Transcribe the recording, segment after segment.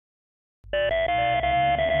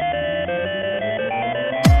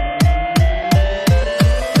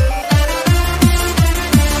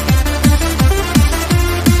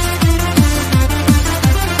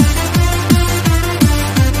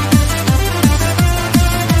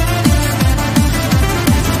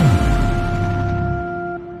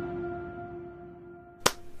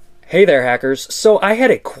Hey there, hackers. So I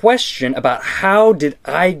had a question about how did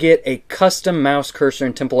I get a custom mouse cursor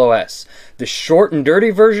in TempleOS. The short and dirty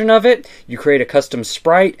version of it, you create a custom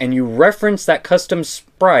sprite and you reference that custom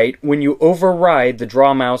sprite when you override the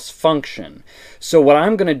DrawMouse function. So what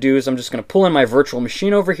I'm going to do is I'm just going to pull in my virtual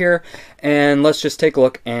machine over here and let's just take a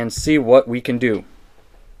look and see what we can do.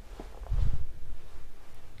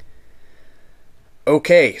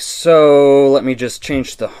 Okay, so let me just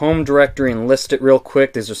change the home directory and list it real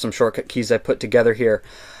quick. These are some shortcut keys I put together here.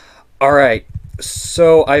 Alright,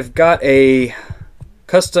 so I've got a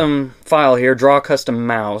custom file here,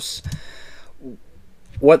 DrawStdMouse.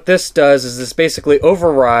 What this does is this basically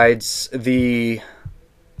overrides the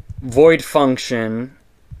void function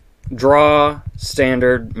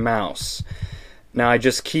DrawStdMouse. Now I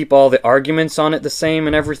just keep all the arguments on it the same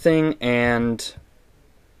and everything, and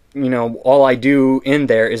you know, all I do in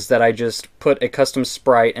there is that I just put a custom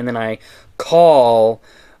sprite and then I call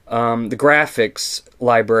the graphics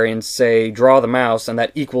library and say draw the mouse, and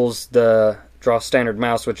that equals the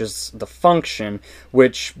DrawStdMouse, which is the function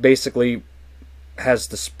which basically has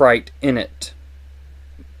the sprite in it,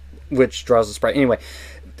 which draws the sprite. Anyway,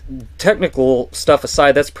 technical stuff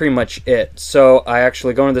aside, that's pretty much it. So I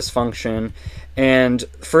actually go into this function, and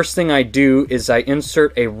first thing I do is I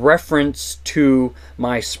insert a reference to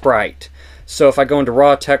my sprite. So if I go into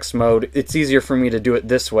raw text mode, it's easier for me to do it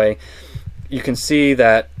this way. You can see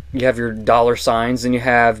that you have your dollar signs and you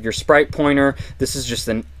have your sprite pointer. This is just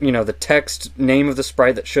the, the text name of the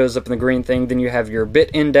sprite that shows up in the green thing. Then you have your bit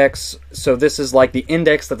index. So this is like the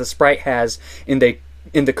index that the sprite has in the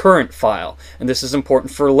current file, and this is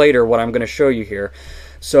important for later what I'm going to show you here.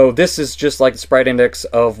 So this is just like the sprite index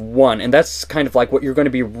of 1, and that's kind of like what you're going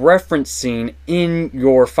to be referencing in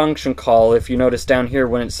your function call. If you notice down here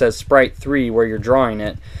when it says sprite 3 where you're drawing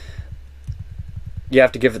it, you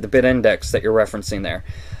have to give it the bit index that you're referencing there.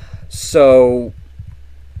 So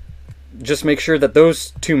just make sure that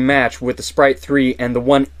those two match with the sprite 3 and the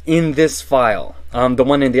one in this file. The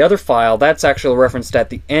one in the other file, that's actually referenced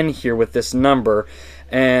at the end here with this number,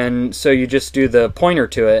 and so you just do the pointer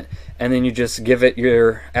to it, and then you just give it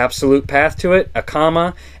your absolute path to it, a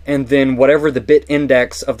comma, and then whatever the bit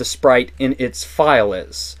index of the sprite in its file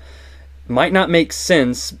is. Might not make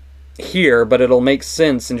sense here, but it'll make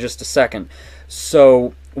sense in just a second.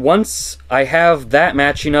 So once I have that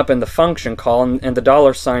matching up in the function call, and the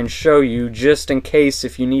dollar signs show you, just in case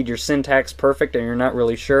if you need your syntax perfect and you're not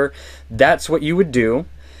really sure, that's what you would do.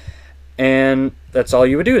 And that's all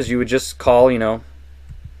you would do, is you would just call,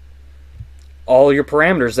 all your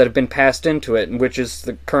parameters that have been passed into it, which is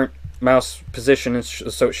the current mouse position,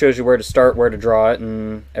 so it shows you where to start, where to draw it,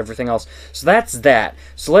 and everything else. So that's that.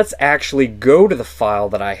 So let's actually go to the file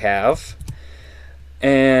that I have,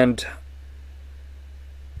 and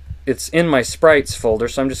it's in my sprites folder,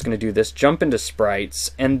 so I'm just going to do this, jump into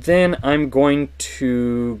sprites, and then I'm going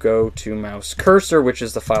to go to mouse cursor, which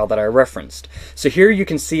is the file that I referenced. So here you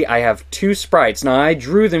can see I have two sprites. Now I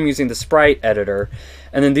drew them using the sprite editor,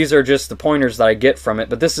 and then these are just the pointers that I get from it,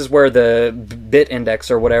 but this is where the bit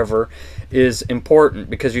index or whatever is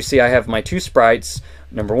important, because you see I have my two sprites,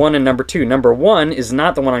 number 1 and number 2. Number 1 is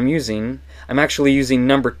not the one I'm using. I'm actually using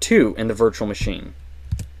number 2 in the virtual machine.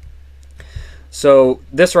 So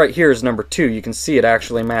this right here is number 2. You can see it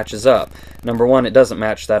actually matches up. Number 1, it doesn't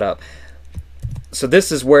match that up. So this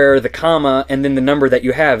is where the comma and then the number that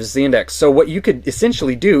you have is the index. So what you could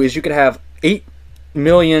essentially do is you could have 8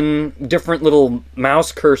 million different little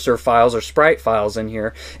mouse cursor files or sprite files in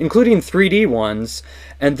here, including 3D ones,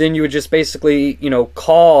 and then you would just basically,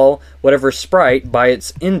 call whatever sprite by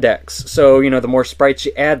its index. So, the more sprites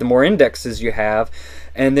you add, the more indexes you have,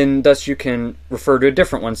 and then thus you can refer to a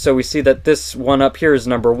different one. So we see that this one up here is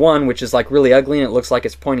number 1, which is like really ugly and it looks like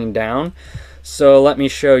it's pointing down. So let me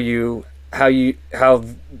show you how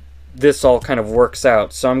this all kind of works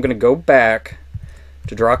out. So I'm going to go back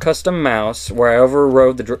to DrawStdMouse, where I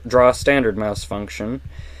overrode the DrawStdMouse function,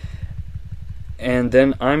 and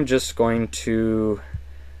then I'm just going to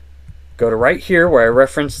go to right here where I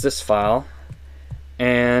referenced this file,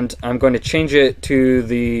 and I'm going to change it to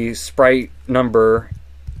the sprite number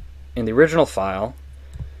in the original file.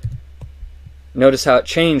 Notice how it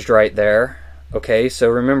changed right there. Okay, so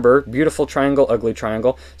remember, beautiful triangle, ugly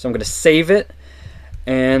triangle. So I'm going to save it,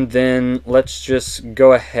 and then let's just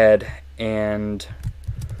go ahead and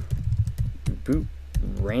boot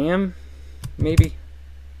RAM, maybe.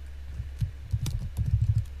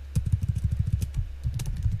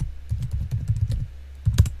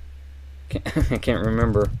 I can't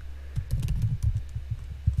remember.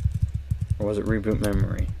 Or was it reboot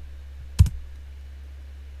memory?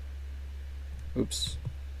 Oops.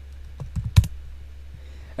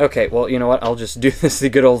 Okay, well, you know what? I'll just do this the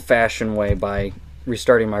good old-fashioned way by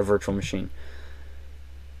restarting my virtual machine.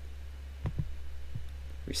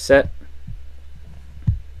 Reset.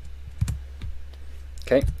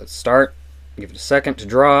 Okay, let's start. Give it a second to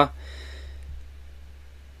draw.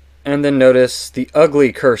 And then notice the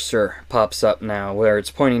ugly cursor pops up now where it's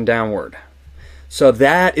pointing downward. So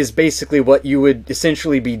that is basically what you would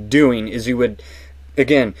essentially be doing, is you would,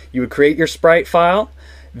 again, you would create your sprite file,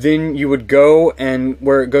 then you would go and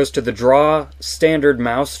where it goes to the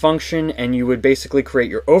DrawStdMouse function, and you would basically create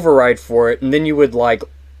your override for it, and then you would like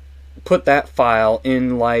put that file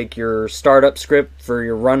in like your startup script for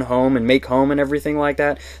your run home and make home and everything like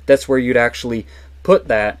that. That's where you'd actually put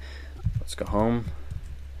that. Let's go home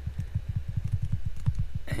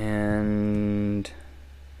and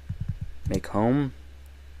make home.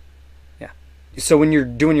 Yeah. So when you're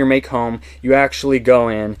doing your make home, you actually go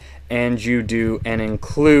in and you do an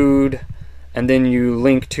include, and then you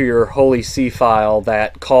link to your HolyC file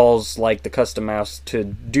that calls like the custom mouse to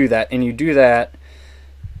do that, and you do that,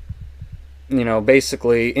 you know,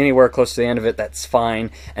 basically anywhere close to the end of it, that's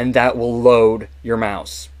fine, and that will load your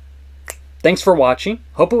mouse. Thanks for watching.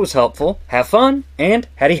 Hope it was helpful. Have fun, and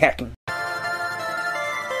Hatty hacking.